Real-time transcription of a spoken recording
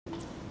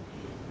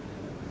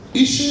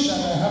issue that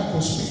I have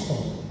to speak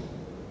on,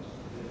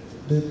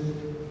 the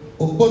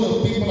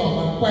Obolo people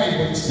of Akwa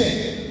Ibom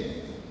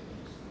State,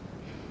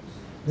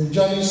 the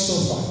journey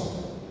so far.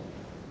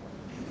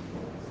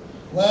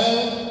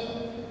 Well,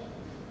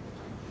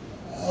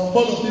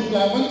 Obolo people,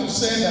 I want to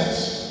say that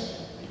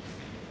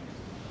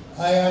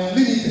I am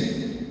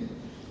limited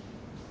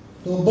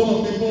to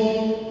Obolo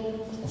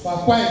people of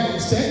Akwa Ibom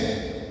State,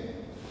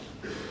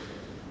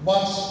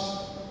 but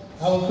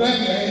I will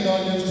grant your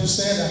indulgence to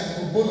say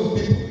that Obolo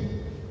people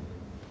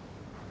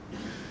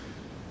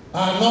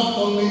are not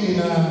only in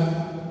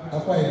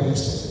Akwa Ibom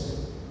State.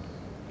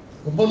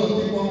 Obolo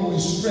people will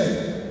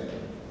spread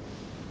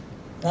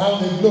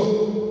around the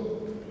globe.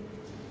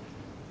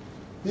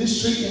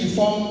 History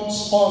informs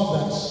us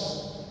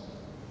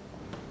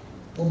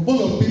that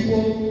Obolo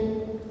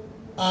people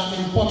are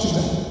in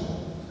Portugal.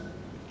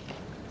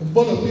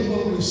 Obolo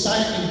people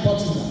reside in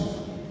Portugal.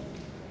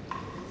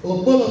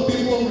 Obolo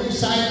people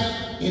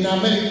reside in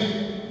America.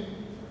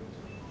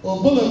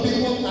 Obolo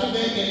people are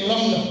there in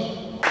London.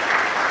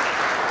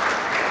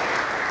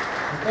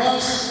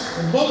 Because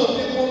Obolo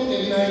people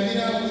in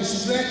Nigeria will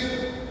spread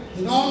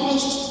in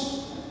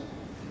almost,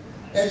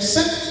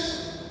 except,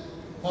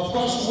 of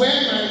course,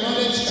 where my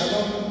knowledge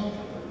cannot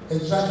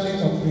exactly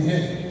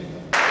comprehend.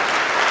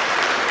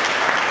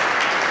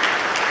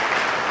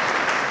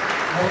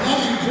 I will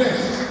not regret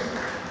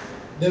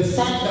the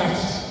fact that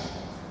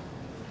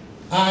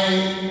I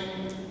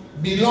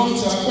belong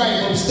to Akwa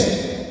Ibom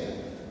State.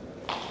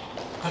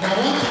 And I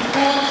want to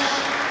urge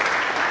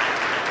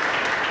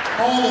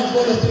all the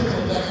Obolo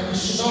people that we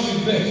should not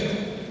regret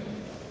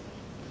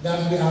that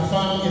we are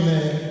found in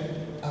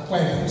Akwa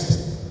Ibom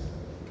State.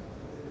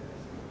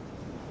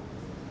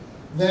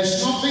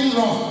 There's nothing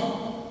wrong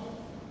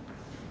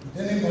with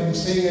anybody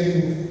saying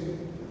anything.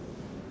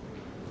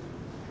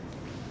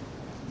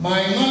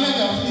 My knowledge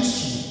of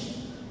history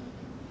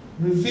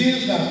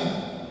reveals that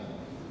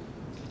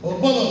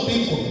Obolo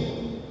people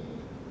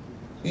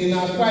in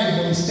Akwa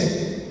Ibom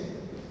State,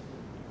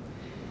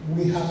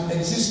 we have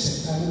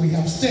existed and we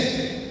have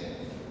stayed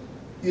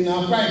in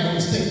Akwa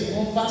Ibom State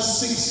over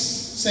 6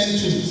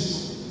 centuries.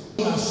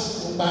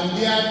 As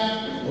Bandia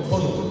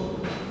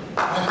Obolo,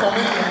 I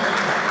commend you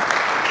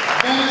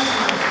very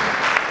seriously.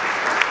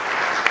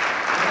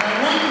 And I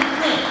want to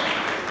pray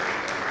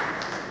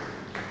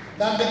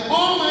that the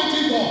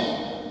Almighty God,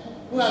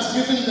 who has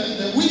given them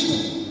the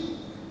wisdom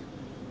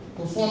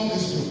to form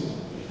this group,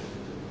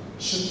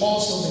 should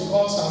also,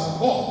 because our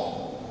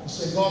God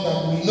is a God that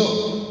we know,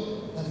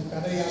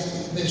 that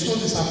there's no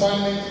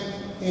disappointment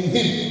in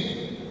Him.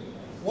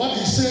 What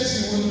He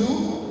says He will do,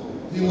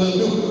 He will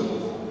do.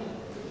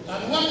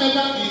 And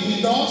whatever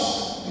He does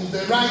is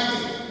the right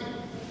thing.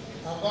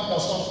 And God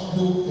does not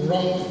do the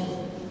wrong thing.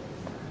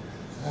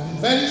 I'm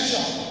very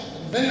sure,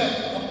 I'm very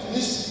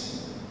optimistic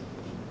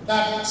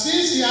that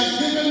since He has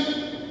given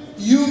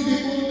you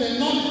people the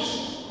knowledge,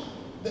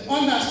 the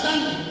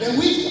understanding, the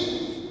wisdom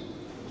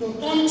to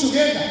come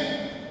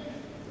together,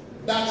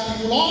 that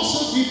He will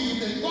also give you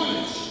the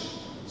knowledge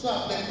so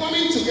that the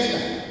coming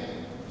together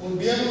will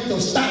be able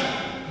to stand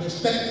the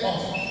test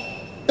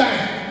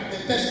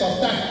of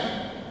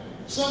time,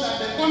 so that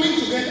the coming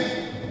together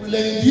will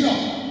endure.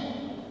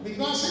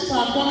 Because if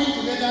our coming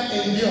together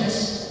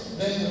endures,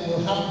 then we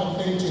will have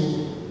nothing to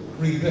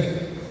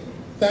regret.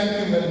 Thank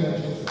you very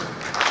much.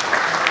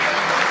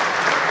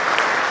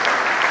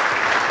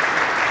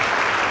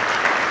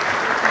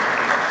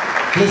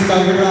 Please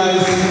can we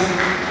rise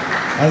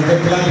as the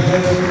clan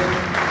head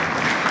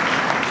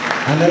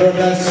and the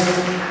others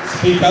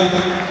speak up.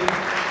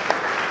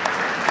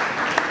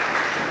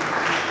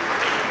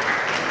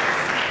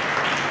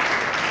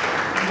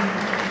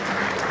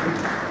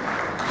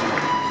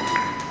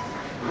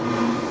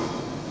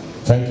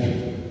 Thank you.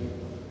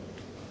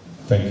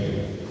 Thank you.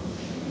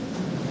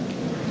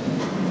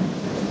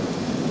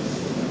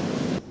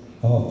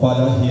 Our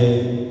father here,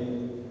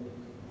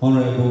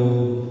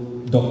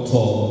 Honorable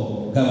Dr.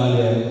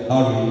 Gamaliel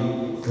Ari,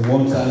 the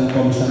one-time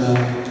commissioner,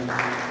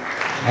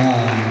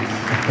 and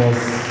of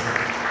course,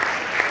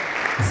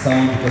 the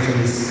sound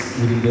specialist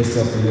with the University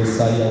of the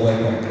USA,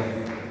 welcome.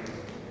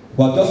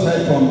 We have just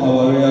heard from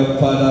our real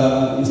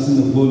father, Eastern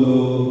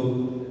Obolo,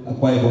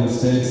 Akwa Ibom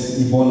State,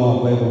 Ibom,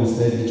 Akwa Ibom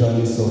State, the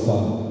journey so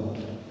far.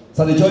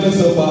 So the journey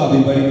so far have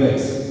been very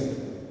great.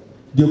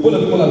 The Obolo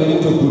people have been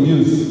able to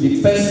produce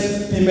the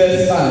first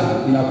female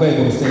son in Akwa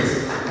Ibom State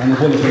and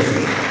Obolo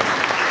person.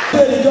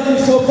 The journey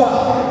so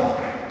far,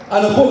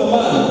 an Obolo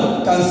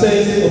man can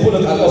say Obolo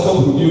can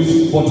also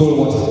produce bottled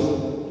water.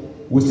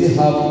 We still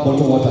have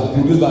bottled water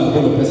produced by an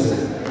Obolo person.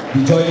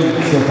 The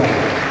journey so far.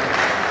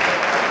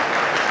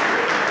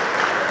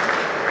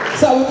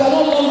 So we can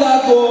no longer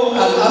go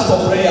and ask for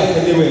prayers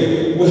anyway.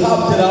 We have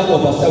general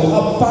overseers, we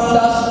have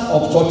founders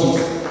of churches.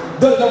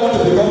 Those that want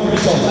to become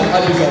bishops and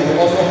archbishops will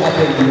also have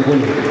them in the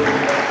world.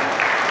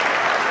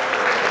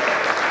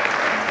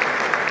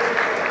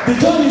 The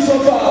journey so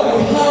far,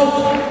 we have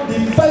the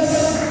first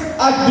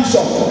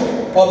archbishop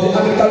of the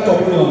Anglican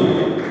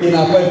Communion in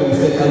Akwa Ibom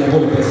State and the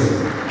whole person.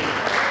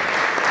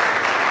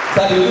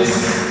 That is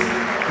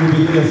will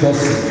be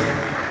exhausted.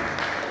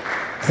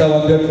 So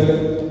I'm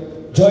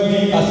grateful. Join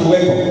me as a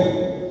welcome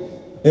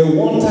a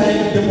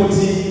one-time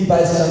Deputy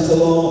Vice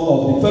Chancellor of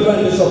the Federal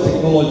University of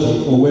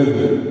Technology,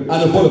 Owerri, and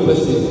Obolo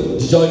Person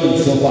joining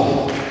so far.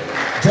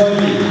 Join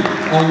me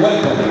and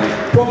welcome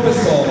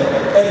Professor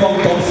Ibom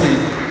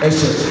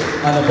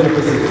and Obolo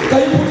Person.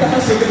 Can you put your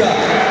hands together?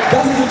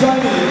 That's the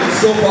joining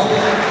so far.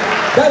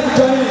 That's the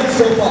joining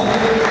so far.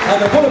 And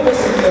Obolo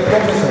Person is a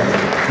professor.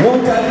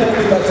 One-time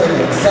Deputy Vice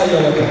Chancellor. Say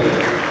you're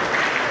welcome.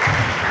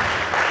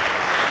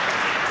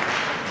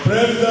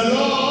 Praise the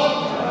Lord.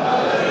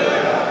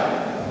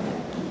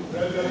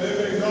 Praise the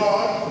living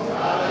God.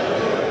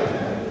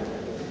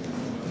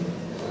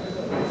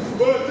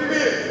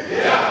 Politics.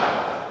 Yeah.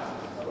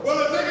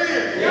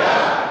 Politics.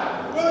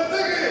 Yeah.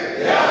 Politics.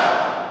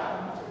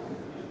 Yeah.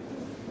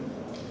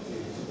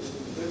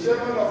 The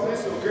chairman of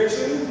this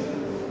occasion,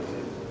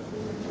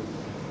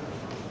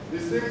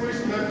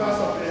 distinguished members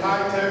of the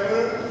high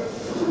table,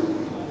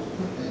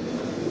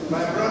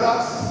 my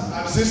brothers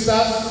and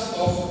sisters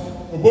of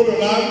Obolo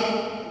land,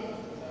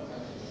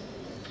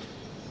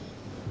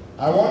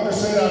 I want to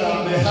say that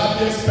I'm the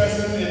happiest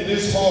person in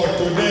this hall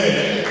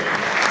today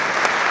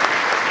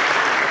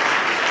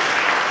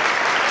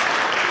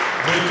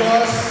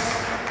because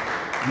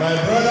my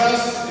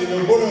brothers in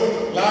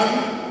Obolo land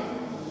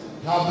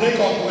have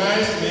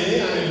recognized me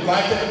and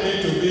invited me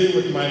to be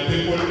with my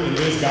people in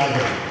this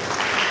gathering.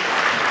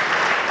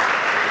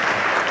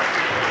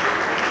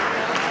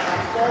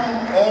 I've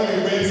come all the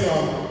way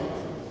from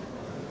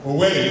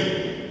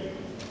Owerri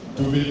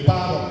to be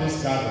part of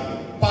this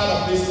gathering, part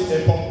of this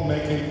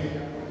epoch-making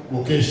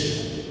occasion.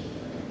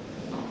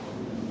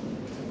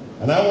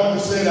 And I want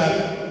to say that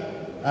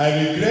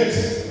I regret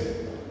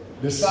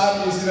the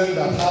sad incident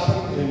that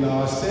happened in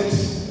our state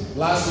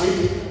last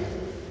week,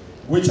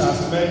 which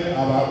has made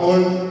our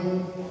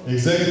own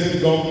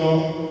executive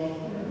governor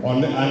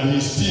and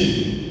his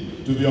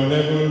team to be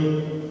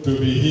unable to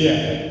be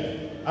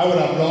here. I would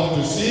have loved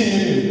to see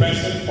him in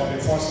person for the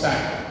first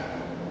time.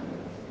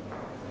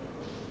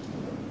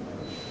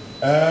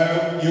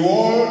 You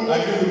all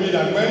agree with me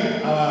that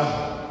when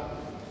our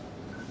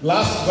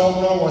last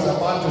governor was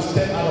about to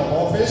step out of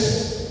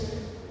office,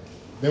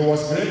 there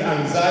was great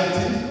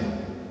anxiety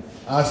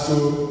as to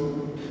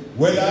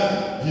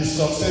whether his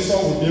successor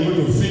would be able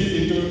to fit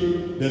into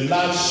the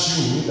large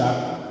shoe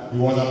that he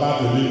was about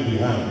to leave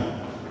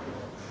behind.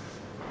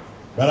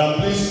 But I'm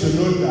pleased to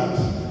note that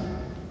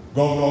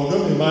Governor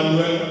Obolo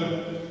Emmanuel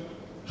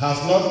has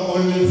not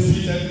only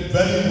fitted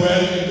very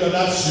well into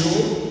that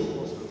shoe,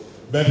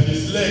 but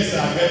his legs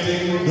are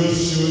getting those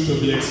shoes to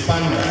be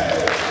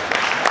expanded.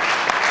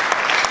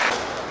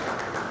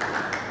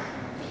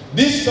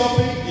 This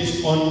topic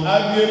is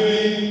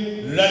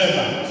unarguably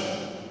relevant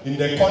in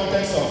the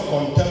context of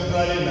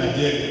contemporary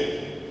Nigeria.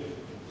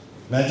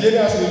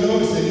 Nigeria, as we know,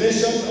 is a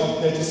nation of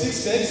 36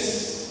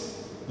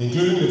 states,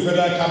 including the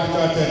Federal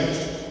Capital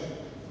Territory.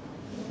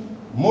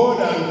 More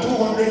than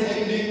 200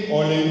 ethnic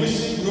or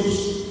linguistic groups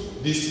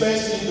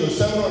dispersed into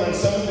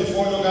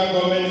 774 local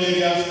government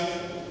areas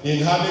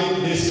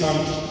inhabit this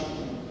country.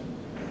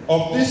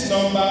 Of this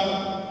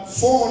number,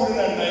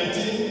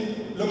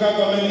 419 local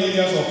government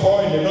areas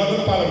occur in the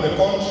northern part of the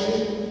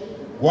country,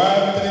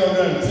 while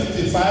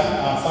 355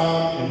 are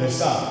found in the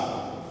south.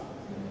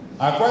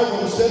 Akwa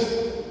Ibom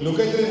State,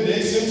 located in the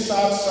extreme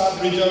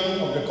south region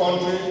of the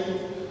country,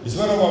 is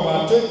one of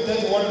about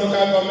 31 local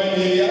government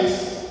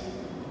areas.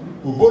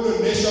 Obolo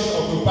Nation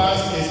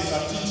occupies a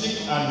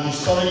strategic and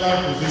historical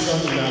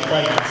position in Akwa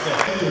Ibom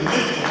State to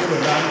lift Obolo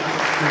land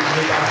to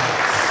greater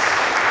heights.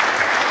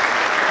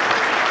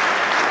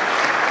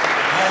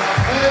 I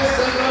have held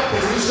several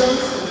positions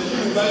in the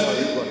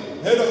university,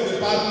 head of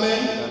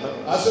department,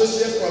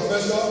 associate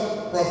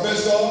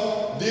professor,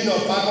 dean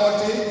of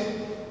faculty,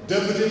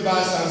 deputy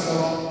vice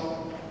chancellor,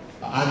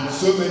 and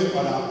so many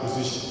other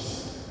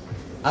positions.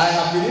 I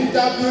have been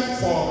interviewed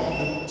for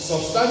the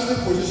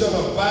substantive position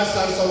of vice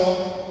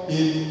chancellor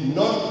in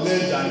not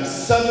less than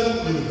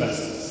 7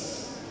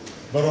 universities.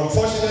 But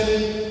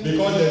unfortunately,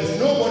 because there is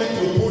nobody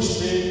to push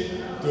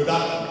me to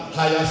that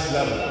highest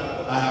level,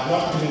 I have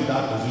not been in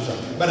that position.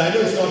 But I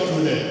know it's not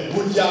too late.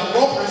 With your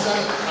cooperation,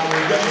 I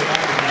will get to that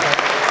position.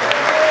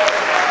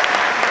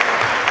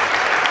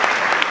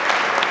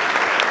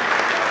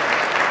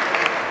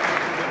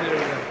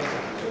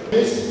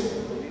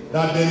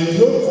 That there is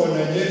hope for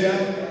Nigeria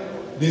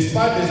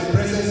despite the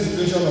present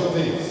situation of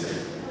things.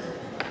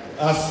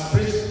 As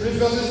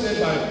previously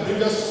said by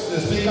previous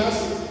speakers,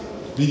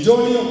 the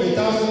journey of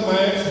 1,000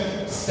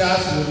 miles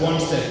starts with one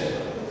step.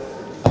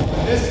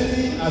 Our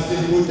destiny as a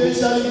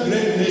potentially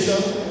great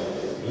nation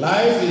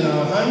lies in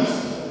our hands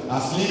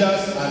as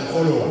leaders and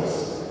followers.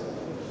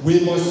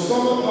 We must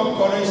summon up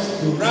courage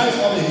to rise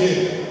up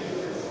again,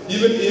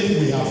 even if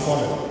we have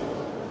fallen.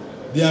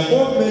 The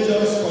above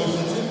measures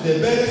constitute the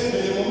barest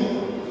minimum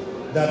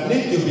that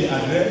need to be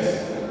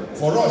addressed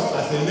for us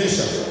as a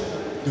nation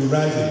to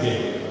rise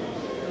again.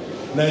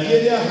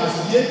 Nigeria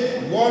has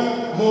yet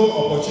one more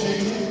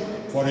opportunity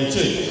for a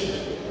change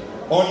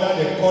under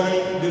the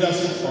current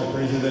leadership of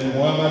President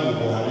Muhammadu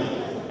Buhari.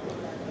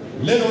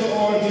 Let us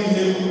all give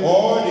him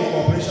all the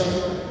cooperation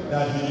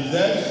that he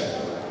deserves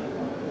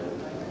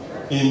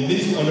in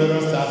this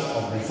onerous task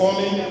of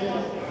reforming,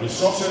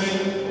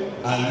 restructuring,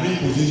 and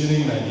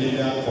repositioning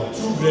Nigeria for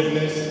true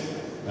greatness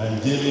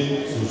and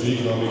genuine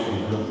socio-economic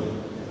development.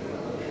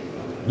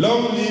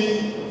 Long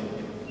live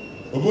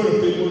Obolo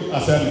People's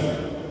Assembly.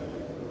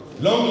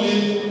 Long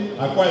live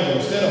Akwa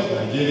Ibom State of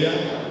Nigeria.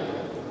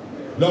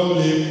 Long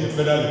live the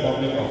Federal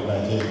Republic of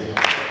Nigeria.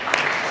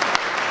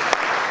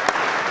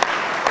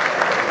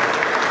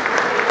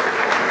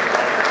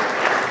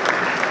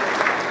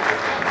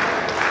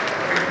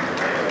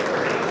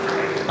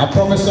 A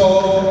professor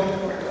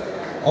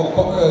of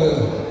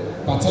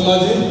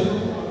pathology,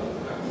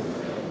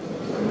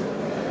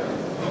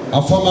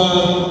 a former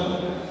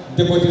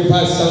Deputy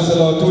Vice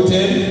Chancellor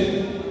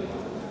 210,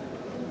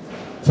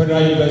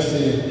 Federal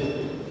University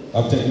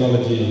of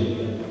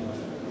Technology,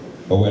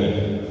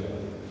 Owerri.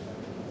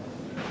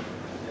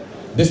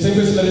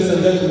 Distinguished ladies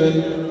and gentlemen,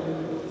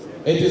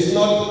 it is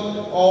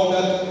not all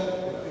that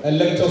a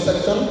lecture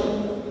section,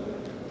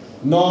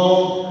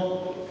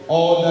 nor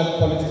all that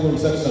political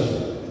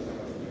section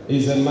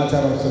is a matter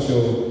of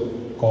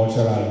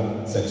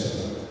socio-cultural section.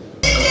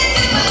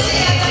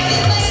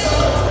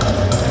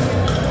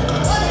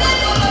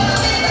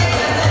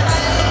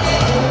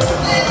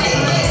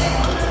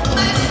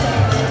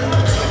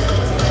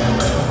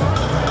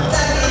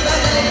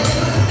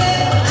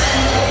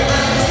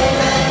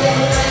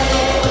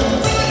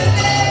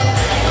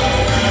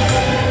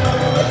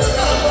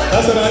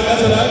 That's all right,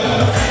 that's all right.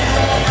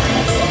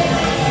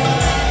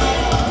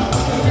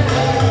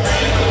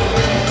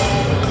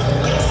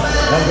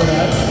 That's all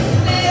right.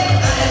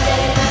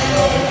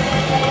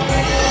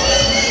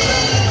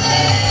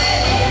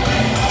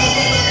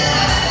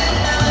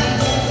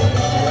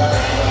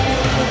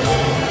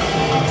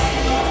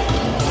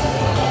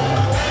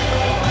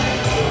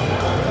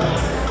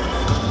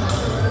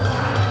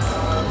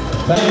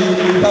 Thank you,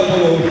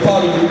 Obolo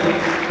Converge,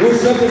 who's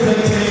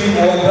representing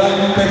our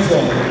grand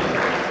patron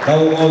that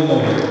we all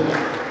know.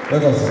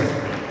 Let us see.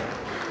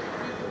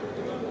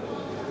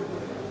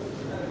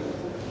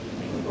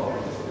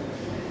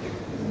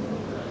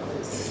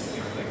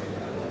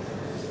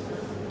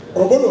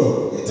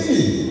 Obolo, itigi.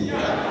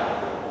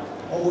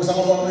 Ogo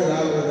sama ba me na.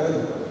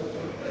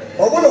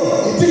 Obolo,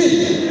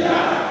 itigi.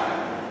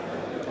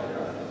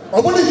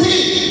 Obolo,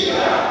 itigi.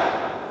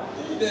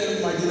 If they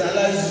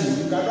marginalize you,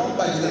 you cannot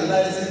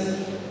marginalize it.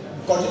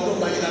 Continue to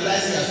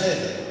marginalize yourself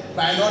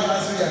by not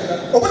answering your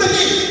question. Obolo,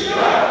 itigi.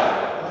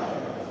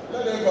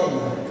 Let them come.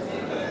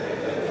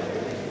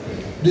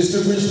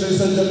 Distinguished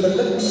ladies and gentlemen,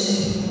 let me,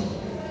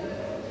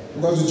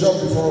 because the job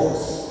before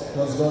us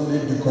does not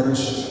need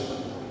decoration.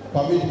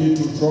 Permit me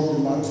to drop the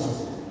mantle.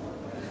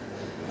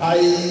 I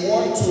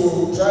want to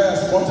try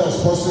as much as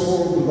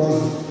possible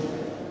because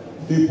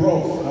the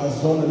prof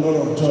has done a lot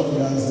of job. He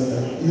has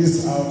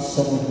eased out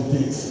some of the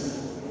things.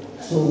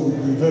 So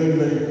we'll be very,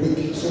 very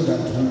quick so that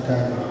we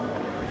can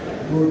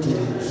go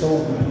to some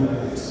of the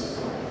programs.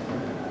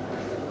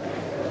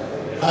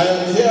 I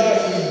am here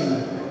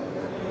in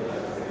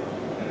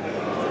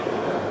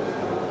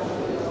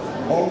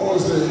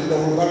almost the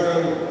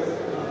overall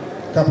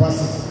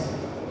capacity,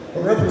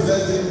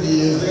 representing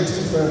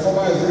the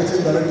former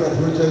executive director of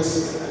projects,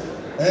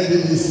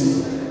 NDDC,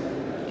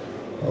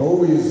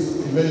 who is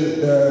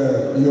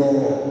your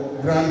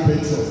grand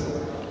patron.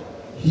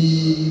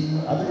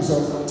 I think so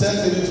 10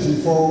 minutes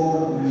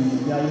before we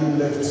nearly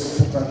left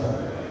Pukaka,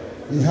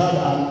 he had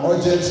an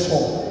urgent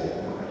call.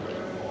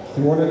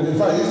 He wanted, in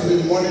fact, he's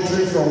been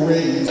monitoring from where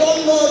he is.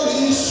 Don't know the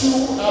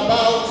issue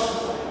about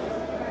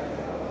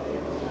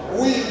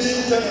we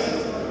being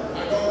tenants. I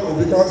don't know,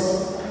 because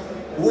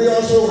we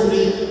also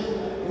believe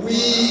we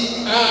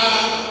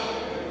are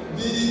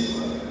the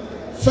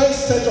first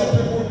set of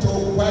people to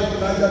occupy the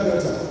Niger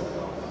Delta.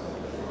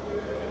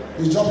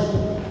 The job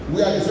people,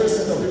 we are the first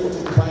set of people to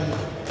occupy it.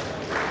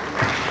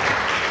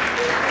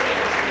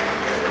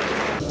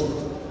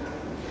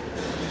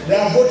 They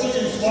are voting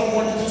in small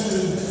quantities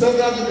in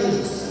several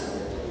villages.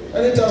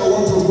 Anytime we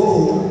want to go,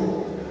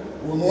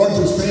 we want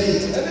to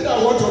stay. Anytime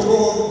we want to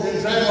go, they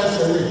drive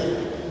us away.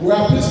 We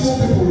are peaceful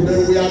people,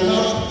 but we are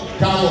not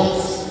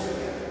cowards.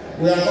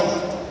 We are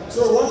not.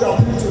 So what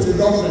appeal to the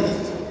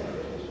government?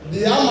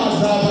 The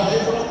Amazon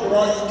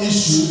economic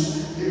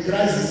issue, the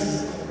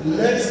crisis,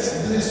 let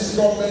this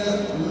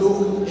government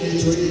look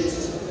into it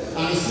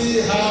and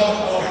see how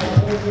our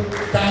people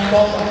can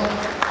come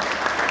back.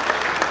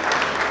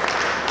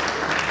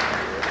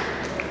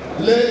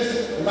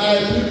 Let my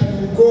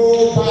people go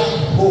back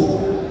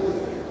home.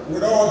 We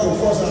don't want to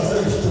force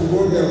ourselves to go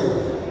there.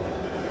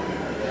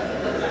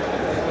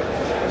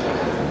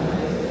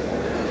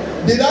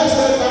 Did I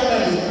say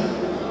finally?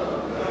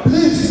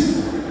 Please,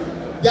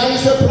 there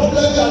is a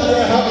problem that we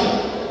are having.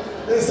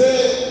 They say,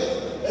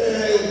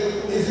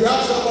 if you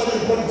have somebody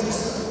in politics,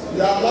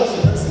 you have lost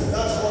the person.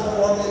 That's what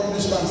one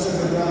Englishman said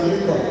in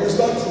America. It's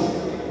not true.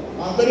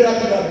 I'm very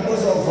happy that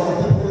most of our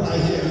people are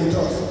here with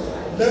us.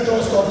 Let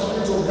us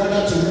continue to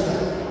gather together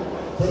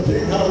to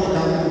think how we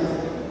can move.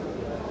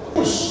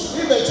 Push.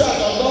 If a child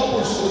does not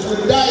push, it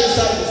will die inside.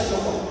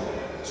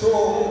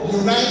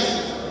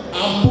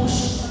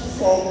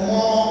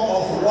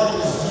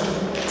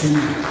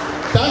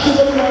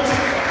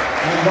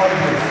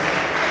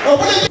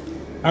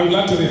 I'm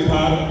glad to be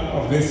part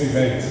of this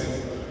event.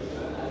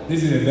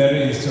 This is a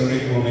very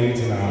historic moment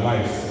in our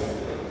life.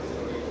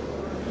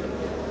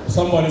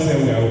 Somebody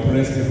said we are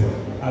oppressed people.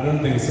 I don't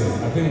think so.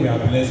 I think we are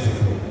blessed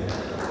people.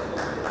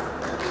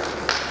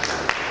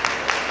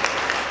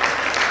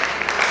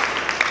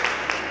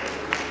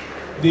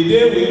 The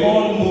day we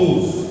all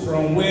move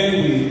from where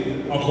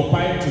we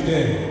occupy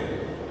today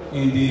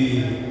in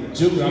the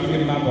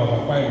geographic map of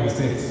Akwa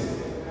State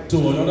to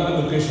another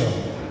location,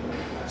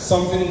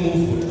 something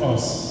moved with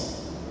us.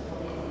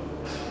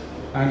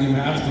 And you may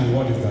ask me,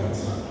 what is that?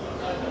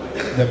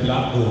 The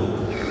black gold.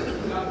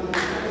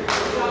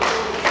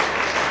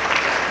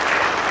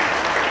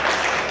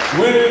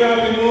 Wherever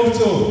we move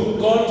to,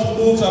 God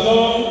moves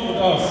along with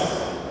us.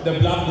 The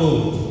black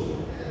gold.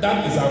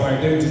 That is our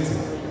identity.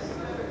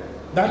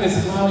 That is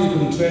how you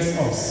can trace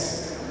us.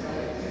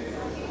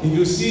 If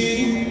you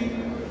see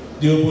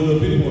the Obolo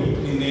people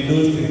in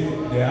Edo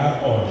State, they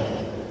have oil.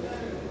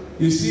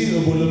 You see the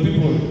Obolo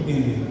people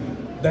in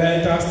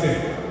Delta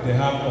State, they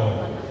have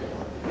oil.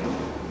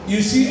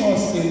 You see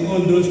us in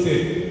Ondo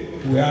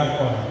State, we have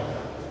oil.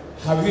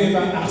 Have you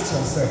ever asked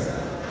yourself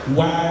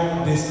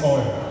why this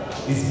oil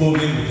is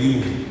moving with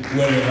you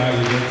wherever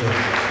you go to?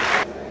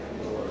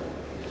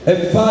 A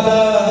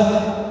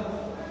father,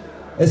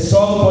 a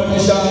strong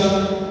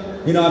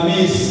politician in our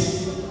midst.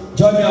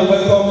 Join me and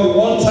welcome the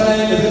one-time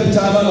executive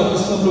chairman of the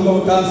State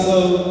Local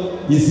Council.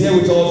 He's here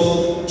with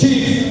us,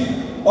 Chief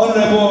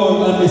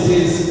Honorable and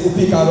Mrs.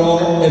 Upikaro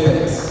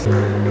Efex.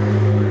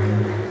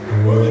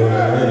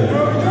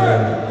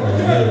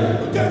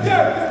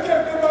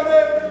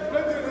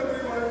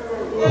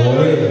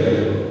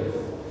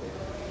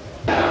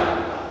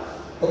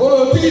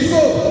 Obolo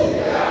Tiso.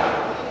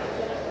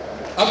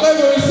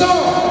 Abego Iso.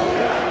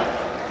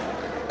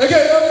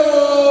 Again,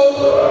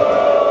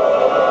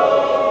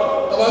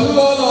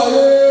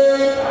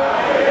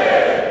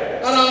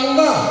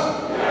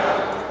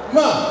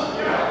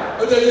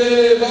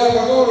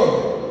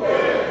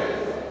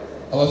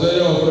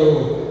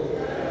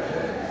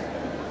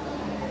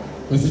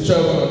 Mr.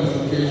 Chairman, on this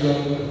occasion,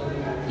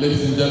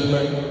 ladies and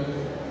gentlemen,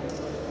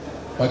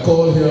 my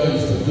call here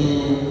is to do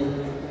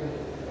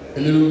a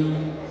little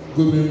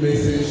good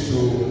message to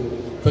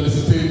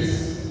felicitate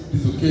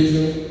this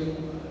occasion,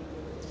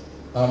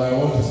 and I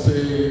want to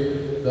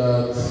say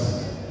that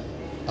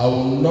I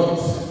will not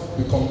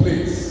be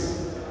complete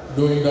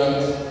doing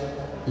that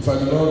if I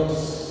do not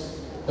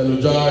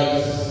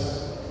eulogize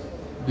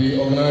the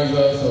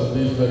organizers of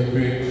this very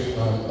great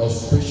and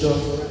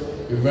auspicious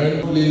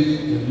event. Live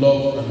in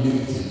love and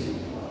unity.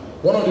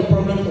 One of the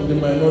problems of the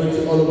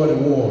minority all over the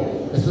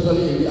world,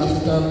 especially in the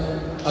African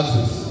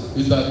axis,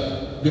 is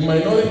that the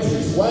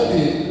minorities, while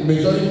the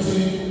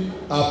majority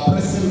are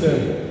pressing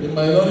them, the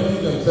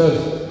minorities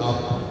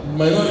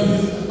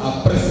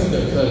are pressing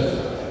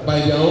themselves by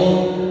their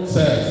own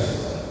selves.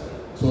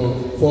 So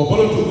for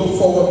Obolo to go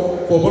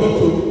forward, for Obolo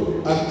to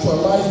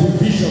actualize the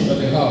vision that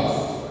they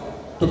have,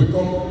 to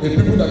become a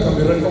people that can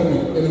be reckoned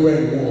with anywhere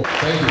in the world.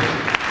 Thank you.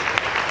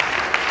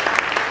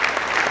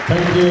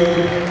 Thank you,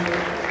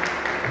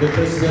 the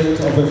President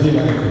of the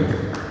Eemjm.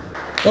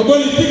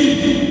 Obolo,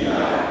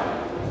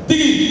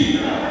 Digi.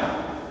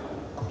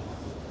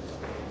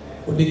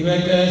 With the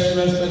greatest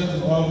respect to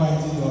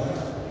Almighty God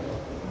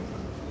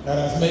that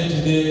has made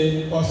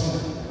today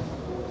possible,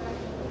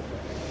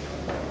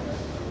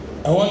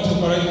 I want to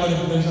correct one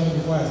information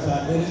before I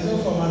start. There is no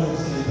formal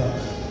legislator.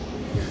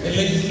 A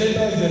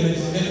legislator is a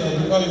legislator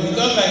because it's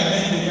just like an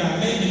engineer.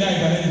 An engineer is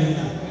an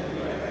engineer.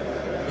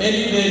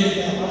 Any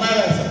day, am I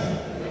right, sir?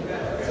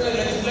 So a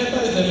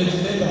legislator is a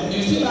legislator. You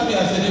still have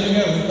your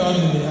certificate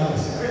returned in the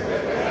house.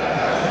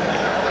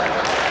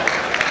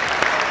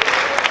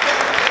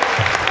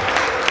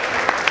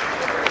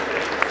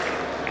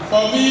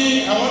 For me,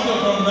 I want to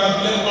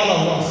congratulate all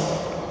of us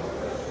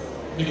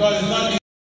because it's not